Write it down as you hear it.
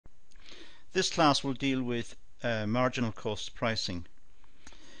This class will deal with marginal cost pricing.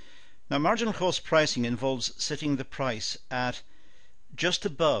 Now, marginal cost pricing involves setting the price at just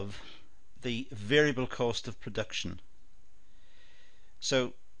above the variable cost of production.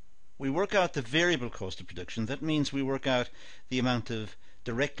 So we work out the variable cost of production. That means we work out the amount of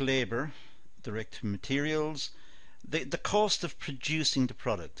direct labor, direct materials, the cost of producing the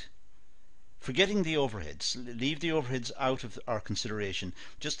product. Forgetting the overheads, leave the overheads out of our consideration.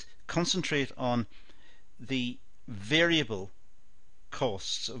 Just concentrate on the variable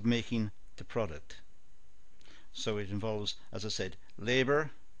costs of making the product. So it involves, as I said, labor,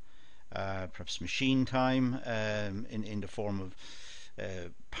 perhaps machine time in the form of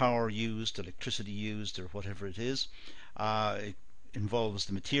power used, electricity used, or whatever it is. It involves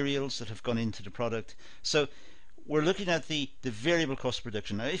the materials that have gone into the product. So we're looking at the variable cost of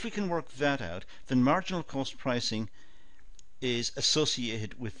production. Now, if we can work that out, then marginal cost pricing is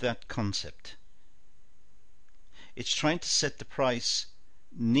associated with that concept. It's trying to set the price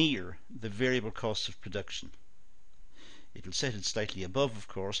near the variable cost of production. It will set it slightly above, of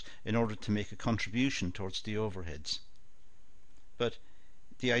course, in order to make a contribution towards the overheads. But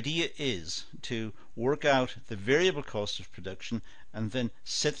the idea is to work out the variable cost of production and then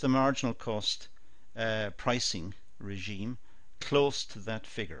set the marginal cost pricing regime close to that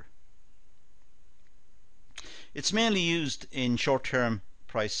figure. It's mainly used in short-term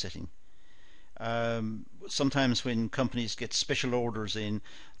price setting. Sometimes when companies get special orders in,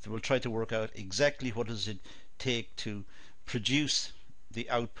 they will try to work out exactly what does it take to produce the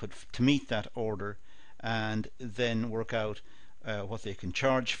output to meet that order, and then work out what they can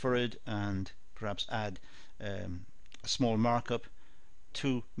charge for it, and perhaps add a small markup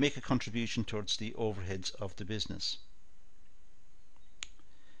to make a contribution towards the overheads of the business.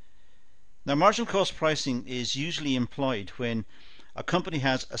 Now, marginal cost pricing is usually employed when a company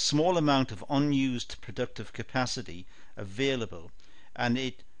has a small amount of unused productive capacity available and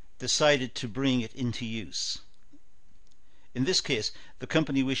it decided to bring it into use. In this case, the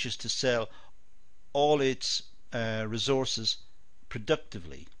company wishes to sell all its resources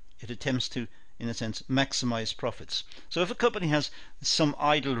productively. It attempts to, in a sense, maximize profits. So if a company has some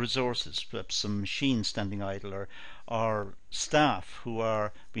idle resources, perhaps some machines standing idle, or staff who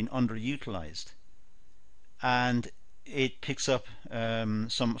are being underutilized, and it picks up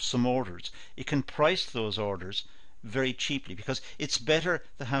some orders, it can price those orders very cheaply, because it's better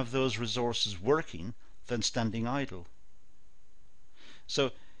to have those resources working than standing idle.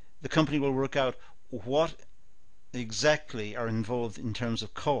 So the company will work out what exactly are involved in terms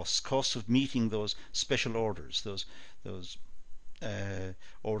of costs of meeting those special orders, those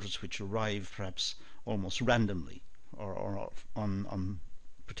orders which arrive perhaps almost randomly or on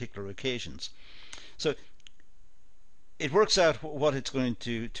particular occasions. So it works out what it's going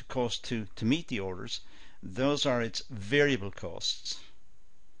to cost to meet the orders. Those are its variable costs,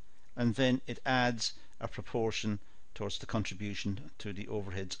 and then it adds a proportion towards the contribution to the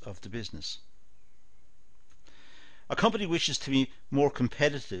overheads of the business. A company wishes to be more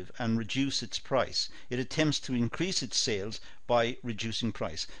competitive and reduce its price. It attempts to increase its sales by reducing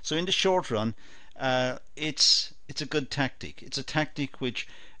price. So in the short run, it's a good tactic. It's a tactic which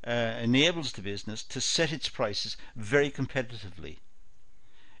enables the business to set its prices very competitively.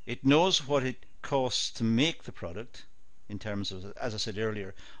 It knows what it costs to make the product in terms of, as I said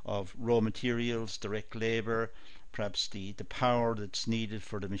earlier, of raw materials, direct labor, perhaps the power that's needed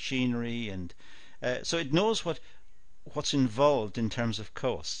for the machinery, and so it knows what's involved in terms of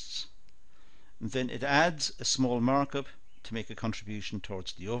costs. And then it adds a small markup to make a contribution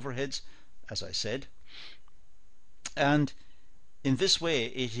towards the overheads, as I said, and in this way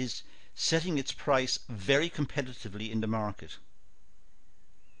it is setting its price very competitively in the market.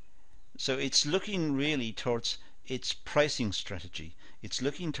 So it's looking really towards its pricing strategy. It's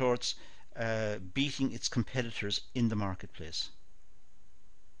looking towards beating its competitors in the marketplace.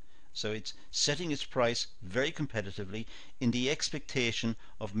 So it's setting its price very competitively in the expectation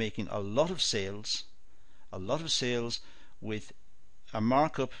of making a lot of sales with a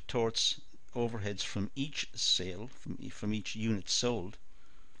markup towards overheads from each sale, from each unit sold,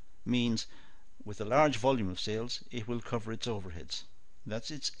 means with a large volume of sales it will cover its overheads.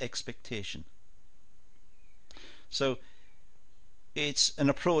 That's its expectation. So it's an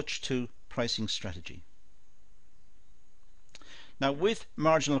approach to pricing strategy. Now, with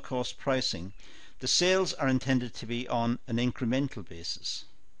marginal cost pricing, the sales are intended to be on an incremental basis.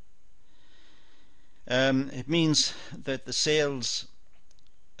 It means that the sales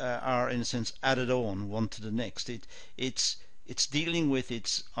are, in a sense, added on one to the next. It's dealing with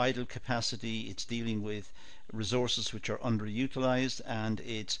its idle capacity, it's dealing with resources which are underutilized, and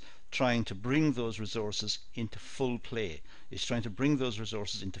it's trying to bring those resources into full play. It's trying to bring those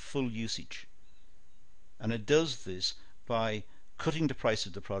resources into full usage. And it does this by cutting the price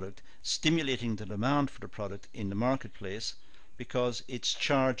of the product, stimulating the demand for the product in the marketplace, because it's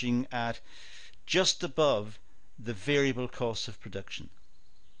charging at just above the variable cost of production.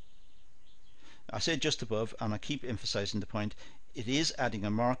 I say just above, and I keep emphasizing the point, it is adding a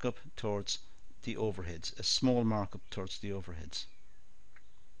markup towards the overheads, a small markup towards the overheads.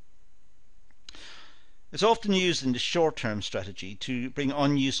 It's often used in the short-term strategy to bring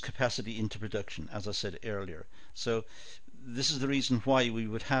unused capacity into production, as I said earlier. So this is the reason why we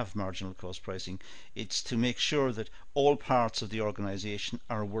would have marginal cost pricing. It's to make sure that all parts of the organization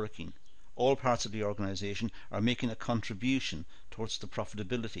are working. All parts of the organization are making a contribution towards the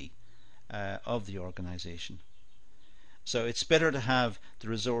profitability of the organization. So it's better to have the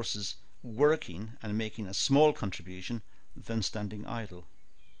resources working and making a small contribution than standing idle.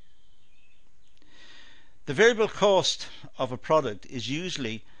 The variable cost of a product is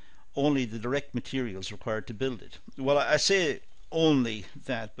usually only the direct materials required to build it. Well, I say only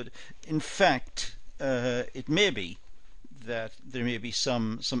that, but in fact it may be that there may be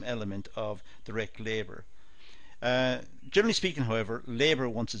some element of direct labour. Generally speaking, however, labour,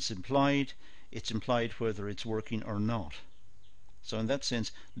 once it's implied whether it's working or not. So in that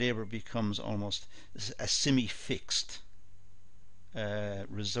sense, labour becomes almost a semi-fixed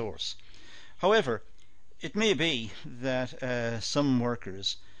resource. However, it may be that some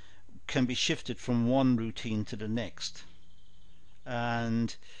workers can be shifted from one routine to the next,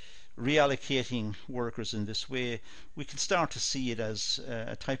 and reallocating workers in this way, we can start to see it as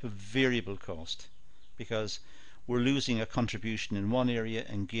a type of variable cost, because we're losing a contribution in one area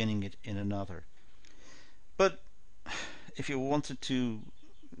and gaining it in another. But if you wanted to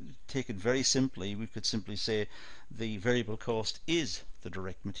take it very simply, we could simply say the variable cost is the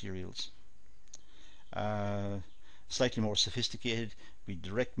direct materials. Slightly more sophisticated, be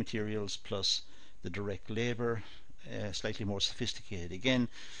direct materials plus the direct labour. Slightly more sophisticated again,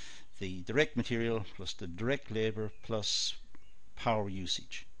 the direct material plus the direct labour plus power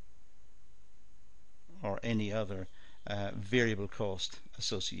usage, or any other variable cost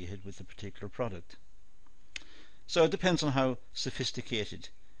associated with the particular product. So it depends on how sophisticated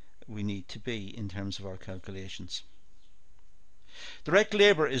we need to be in terms of our calculations. Direct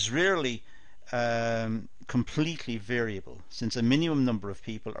labour is rarely completely variable, since a minimum number of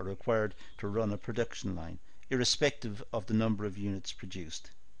people are required to run a production line, irrespective of the number of units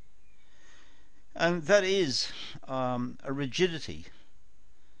produced. And that is a rigidity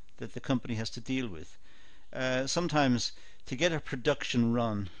that the company has to deal with. Sometimes to get a production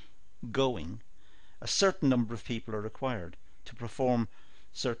run going, a certain number of people are required to perform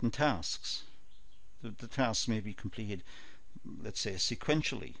certain tasks. The tasks may be completed, let's say,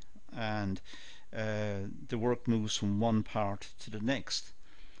 sequentially, and the work moves from one part to the next.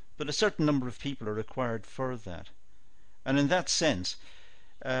 But a certain number of people are required for that. And in that sense,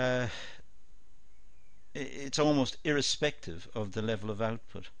 it's almost irrespective of the level of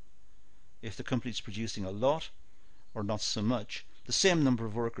output. If the company is producing a lot or not so much, the same number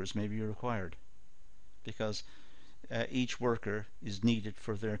of workers may be required, because each worker is needed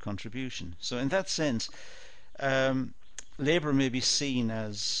for their contribution. So in that sense, labour may be seen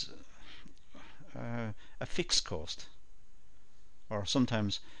as a fixed cost, or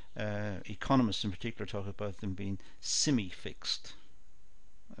sometimes economists in particular talk about them being semi-fixed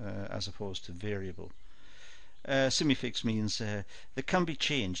as opposed to variable. Semi-fixed means they can be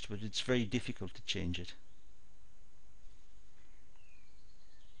changed, but it's very difficult to change it.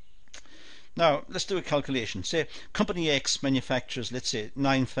 Now let's do a calculation. Say company X manufactures, let's say,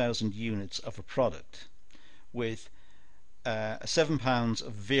 9,000 units of a product with £7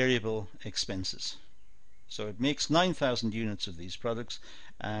 of variable expenses. So it makes 9,000 units of these products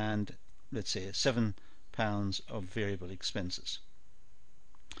and, let's say, £7 of variable expenses.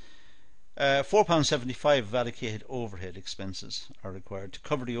 £4.75 of allocated overhead expenses are required. To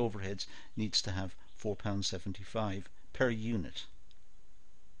cover the overheads, needs to have £4.75 per unit.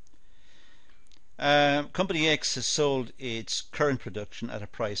 Company X has sold its current production at a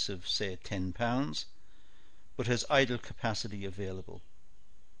price of, say, £10, but has idle capacity available.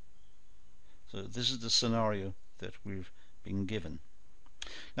 So this is the scenario that we've been given.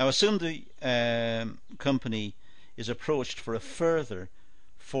 Now assume the company is approached for a further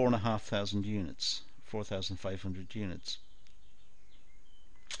 4,500 units, 4,500 units.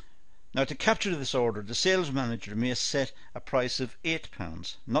 Now to capture this order, the sales manager may set a price of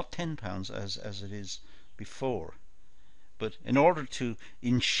 £8, not £10 as it is before. But in order to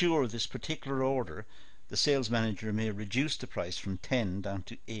ensure this particular order, the sales manager may reduce the price from 10 down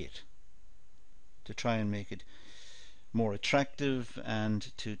to 8. to try and make it more attractive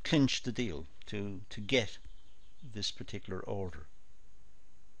and to clinch the deal, to get this particular order.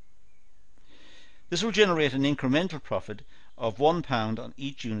 This will generate an incremental profit of £1 on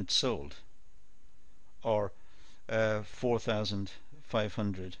each unit sold, or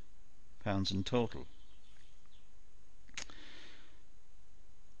 £4,500 in total.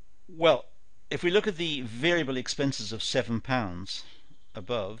 Well, if we look at the variable expenses of £7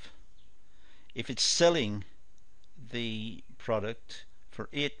 above, if it's selling the product for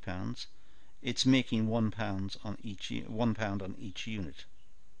 £8, it's making £1 on each unit.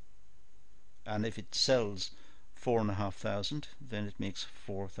 And if it sells 4,500, then it makes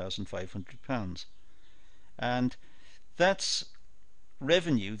 £4,500. And that's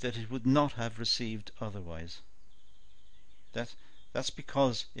revenue that it would not have received otherwise. That's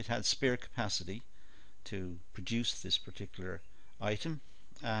because it had spare capacity to produce this particular item,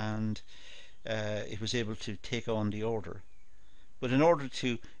 and it was able to take on the order. But in order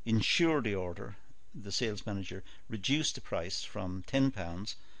to ensure the order, the sales manager reduced the price from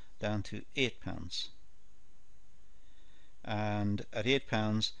 £10 down to £8. And at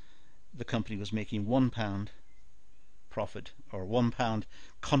 £8, the company was making £1 profit, or £1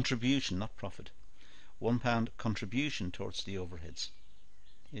 contribution, not profit, £1 contribution towards the overheads.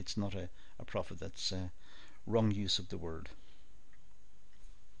 It's not a profit, that's a wrong use of the word.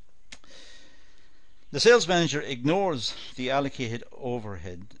 The sales manager ignores the allocated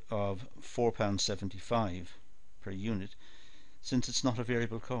overhead of £4.75 per unit, since it's not a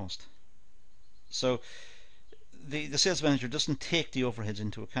variable cost. So the sales manager doesn't take the overheads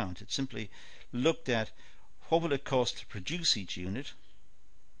into account. It simply looked at what will it cost to produce each unit.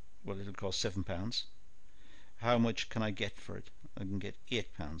 Well, it'll cost £7. How much can I get for it? I can get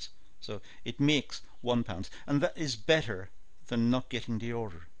 £8. So it makes £1, and that is better than not getting the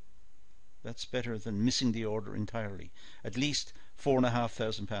order. That's better than missing the order entirely. At least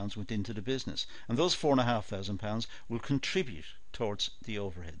 £4,500 went into the business, and those £4,500 will contribute towards the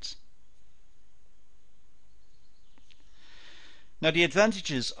overheads. Now, the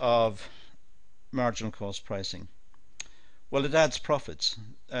advantages of marginal cost pricing. Well, it adds profits.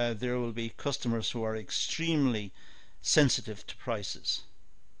 There will be customers who are extremely sensitive to prices.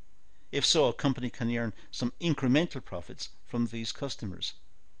 If so, a company can earn some incremental profits from these customers.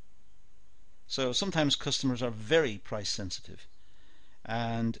 So sometimes customers are very price sensitive,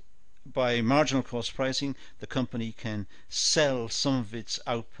 and by marginal cost pricing, the company can sell some of its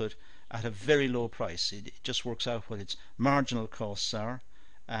output at a very low price. It just works out what its marginal costs are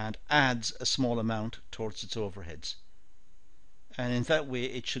and adds a small amount towards its overheads. And in that way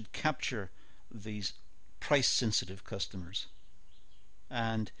it should capture these price sensitive customers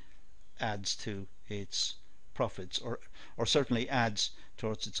and adds to its profits, or certainly adds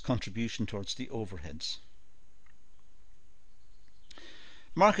towards its contribution towards the overheads.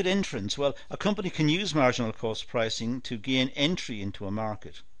 Market entrance. Well, a company can use marginal cost pricing to gain entry into a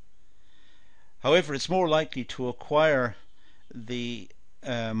market. However, it's more likely to acquire the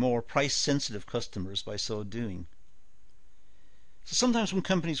more price sensitive customers by so doing. So sometimes when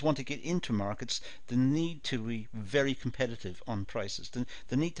companies want to get into markets, they need to be very competitive on prices.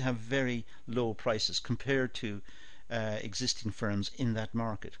 They need to have very low prices compared to existing firms in that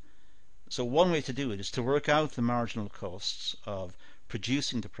market. So one way to do it is to work out the marginal costs of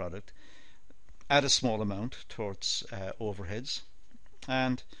producing the product, add a small amount towards overheads,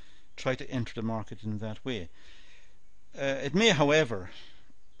 and try to enter the market in that way. It may, however,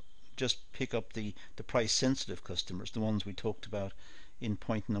 just pick up the price sensitive customers, the ones we talked about in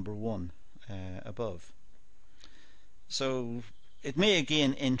point number 1 above. So it may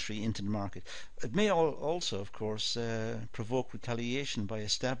gain entry into the market. It may also, of course, provoke retaliation by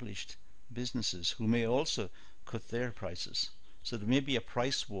established businesses who may also cut their prices. So there may be a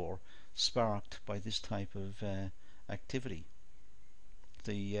price war sparked by this type of activity.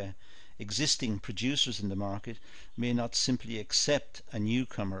 The existing producers in the market may not simply accept a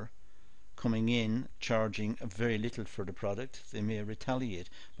newcomer coming in charging very little for the product. They may retaliate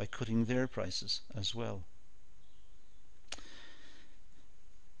by cutting their prices as well.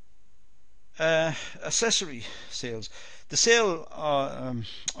 Accessory sales. The sale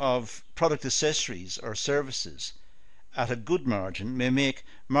of product accessories or services at a good margin may make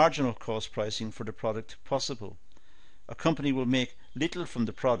marginal cost pricing for the product possible. A company will make little from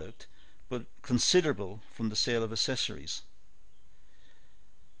the product, but considerable from the sale of accessories.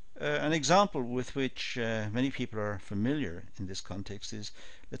 An example with which many people are familiar in this context is,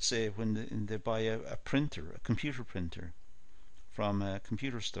 let's say, when they buy a printer, a computer printer from a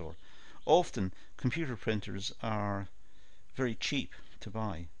computer store. Often computer printers are very cheap to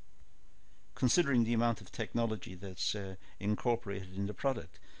buy. considering the amount of technology that's incorporated in the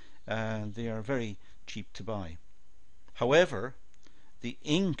product, they are very cheap to buy. However, the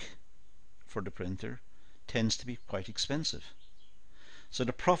ink for the printer tends to be quite expensive. So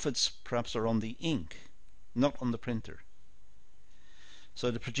the profits perhaps are on the ink, not on the printer.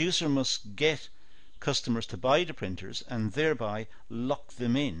 So the producer must get customers to buy the printers and thereby lock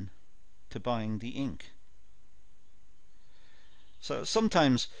them in to buying the ink. So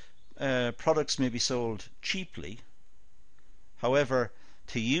sometimes products may be sold cheaply. However,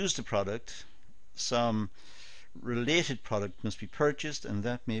 to use the product, some related product must be purchased, and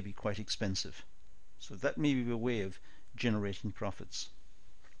that may be quite expensive. So that may be a way of generating profits.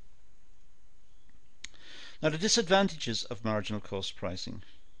 Now, the disadvantages of marginal cost pricing.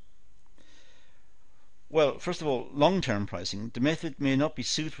 Well, first of all, long-term pricing. The method may not be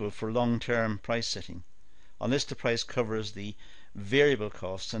suitable for long-term price setting unless the price covers the variable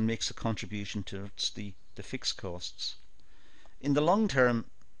costs and makes a contribution towards the fixed costs. In the long term,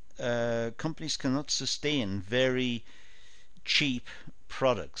 companies cannot sustain very cheap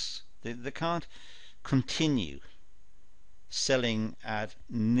products. They can't continue selling at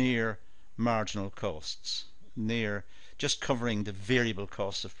near marginal costs, near just covering the variable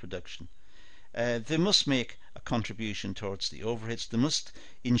costs of production. They must make a contribution towards the overheads. They must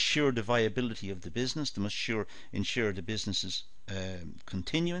ensure the viability of the business. They must ensure the business's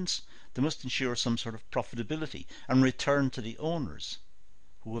continuance. They must ensure some sort of profitability and return to the owners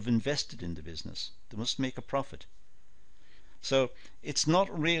who have invested in the business. They must make a profit. So it's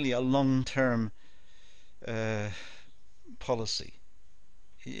not really a long-term policy.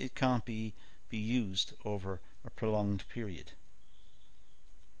 It can't be used over a prolonged period.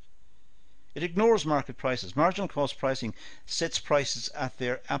 It ignores market prices. Marginal cost pricing sets prices at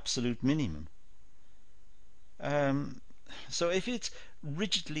their absolute minimum. So if it's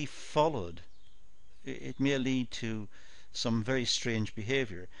rigidly followed, it may lead to some very strange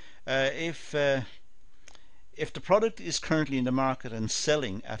behavior. If the product is currently in the market and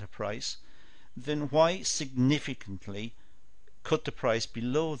selling at a price, then why significantly cut the price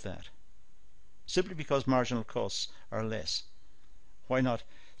below that? Simply because marginal costs are less. Why not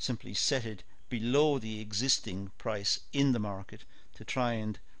simply set it below the existing price in the market to try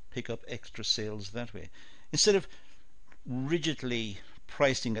and pick up extra sales that way? Instead of rigidly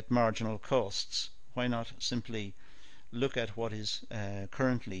pricing at marginal costs, why not simply look at what is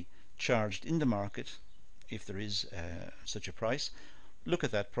currently charged in the market, if there is such a price, look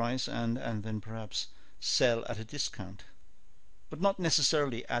at that price and then perhaps sell at a discount, but not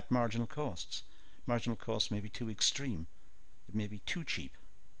necessarily at marginal costs. Marginal costs may be too extreme. It may be too cheap.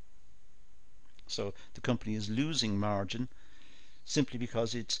 So the company is losing margin simply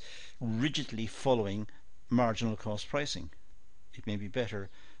because it's rigidly following marginal cost pricing. It may be better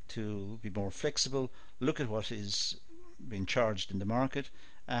to be more flexible, look at what is being charged in the market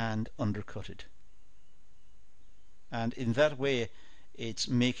and undercut it. And in that way, it's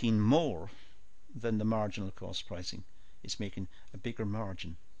making more than the marginal cost pricing. It's making a bigger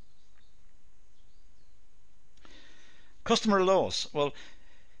margin. Customer loss. Well,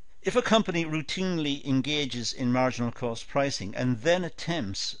 if a company routinely engages in marginal cost pricing and then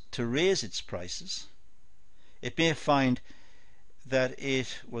attempts to raise its prices, it may find that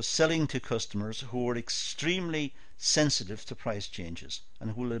it was selling to customers who were extremely sensitive to price changes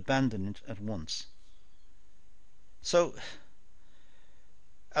and who will abandon it at once. So,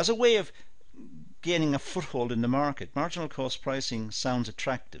 as a way of gaining a foothold in the market, marginal cost pricing sounds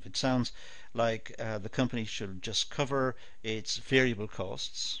attractive. It sounds like the company should just cover its variable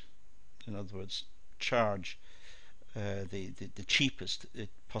costs. In other words, charge the cheapest it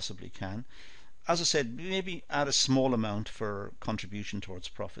possibly can. As I said, maybe add a small amount for contribution towards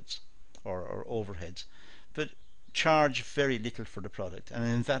profits or overheads, but charge very little for the product, and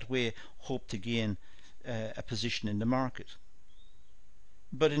in that way hope to gain a position in the market.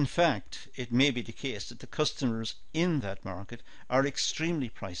 But in fact, it may be the case that the customers in that market are extremely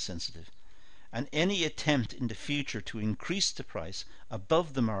price sensitive, and any attempt in the future to increase the price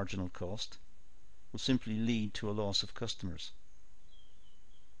above the marginal cost will simply lead to a loss of customers.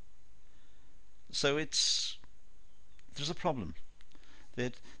 So there's a problem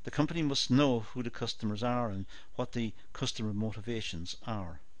that the company must know who the customers are and what the customer motivations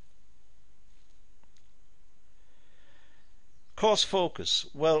are. Cost focus.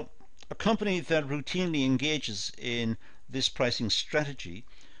 Well, a company that routinely engages in this pricing strategy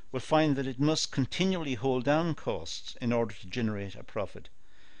will find that it must continually hold down costs in order to generate a profit,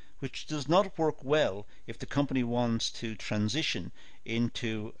 which does not work well if the company wants to transition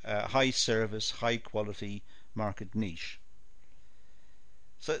into a high service, high quality market niche.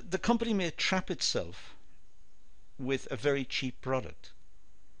 So the company may trap itself with a very cheap product,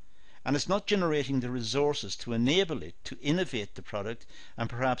 and it's not generating the resources to enable it to innovate the product and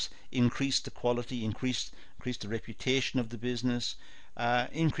perhaps increase the quality, increase the reputation of the business,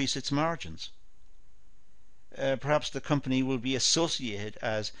 increase its margins. Perhaps the company will be associated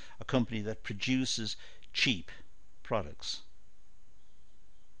as a company that produces cheap products,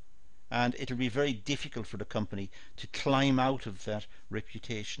 and it'll be very difficult for the company to climb out of that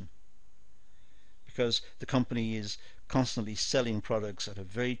reputation, because the company is constantly selling products at a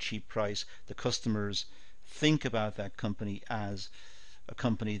very cheap price. The customers think about that company as a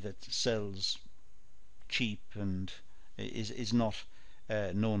company that sells cheap and is not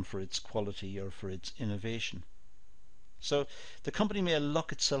known for its quality or for its innovation. So the company may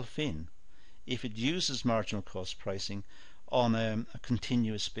lock itself in if it uses marginal cost pricing on a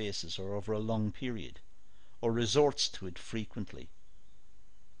continuous basis or over a long period, or resorts to it frequently.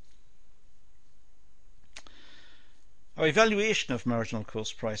 Our evaluation of marginal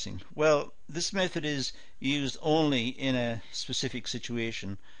cost pricing. Well, this method is used only in a specific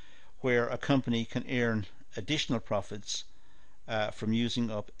situation where a company can earn additional profits from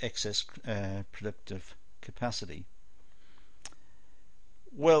using up excess productive capacity.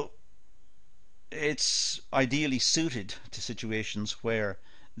 Well, it's ideally suited to situations where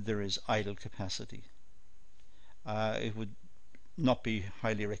there is idle capacity. It would not be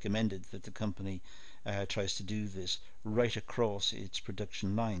highly recommended that the company tries to do this right across its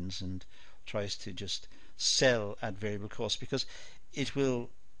production lines and tries to just sell at variable cost, because it will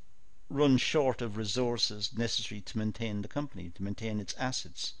run short of resources necessary to maintain the company, to maintain its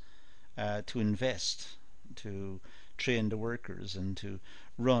assets, to invest, to train the workers, and to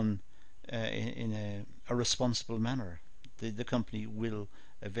run in a responsible manner. The company will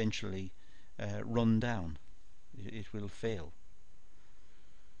eventually run down. It will fail.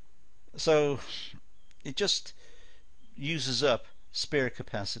 So it just uses up spare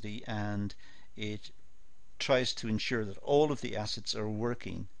capacity, and it tries to ensure that all of the assets are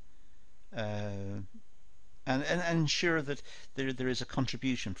working, and ensure that there is a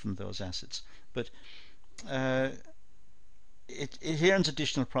contribution from those assets. But it earns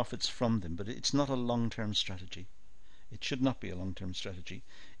additional profits from them, but it's not a long-term strategy. It should not be a long-term strategy.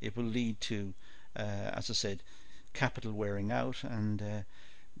 It will lead to, as I said, capital wearing out and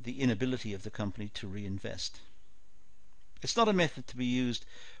the inability of the company to reinvest. It's not a method to be used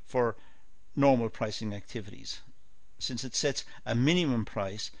for normal pricing activities, since it sets a minimum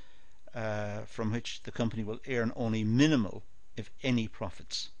price from which the company will earn only minimal, if any,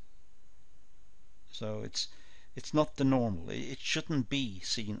 profits. So it's not the normal. It shouldn't be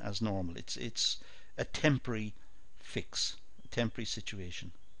seen as normal. It's a temporary fix, a temporary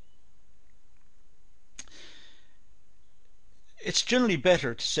situation. It's generally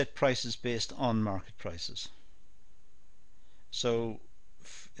better to set prices based on market prices. So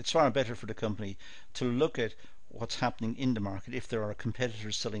it's far better for the company to look at what's happening in the market. If there are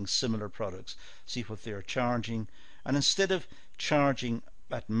competitors selling similar products, see what they're charging, and instead of charging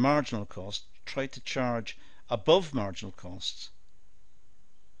at marginal cost, try to charge above marginal costs,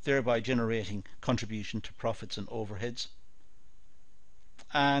 thereby generating contribution to profits and overheads,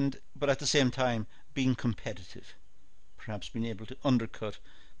 but at the same time being competitive, perhaps being able to undercut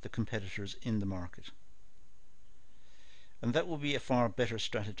the competitors in the market. And that will be a far better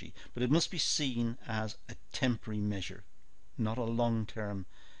strategy, but it must be seen as a temporary measure, not a long-term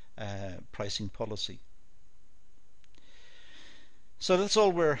pricing policy. So that's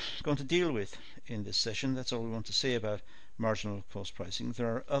all we're going to deal with in this session. That's all we want to say about marginal cost pricing.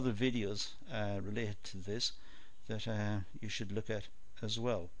 There are other videos related to this that you should look at as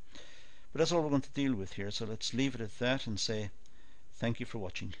well. But that's all we're going to deal with here, so let's leave it at that and say thank you for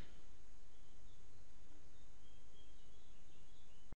watching.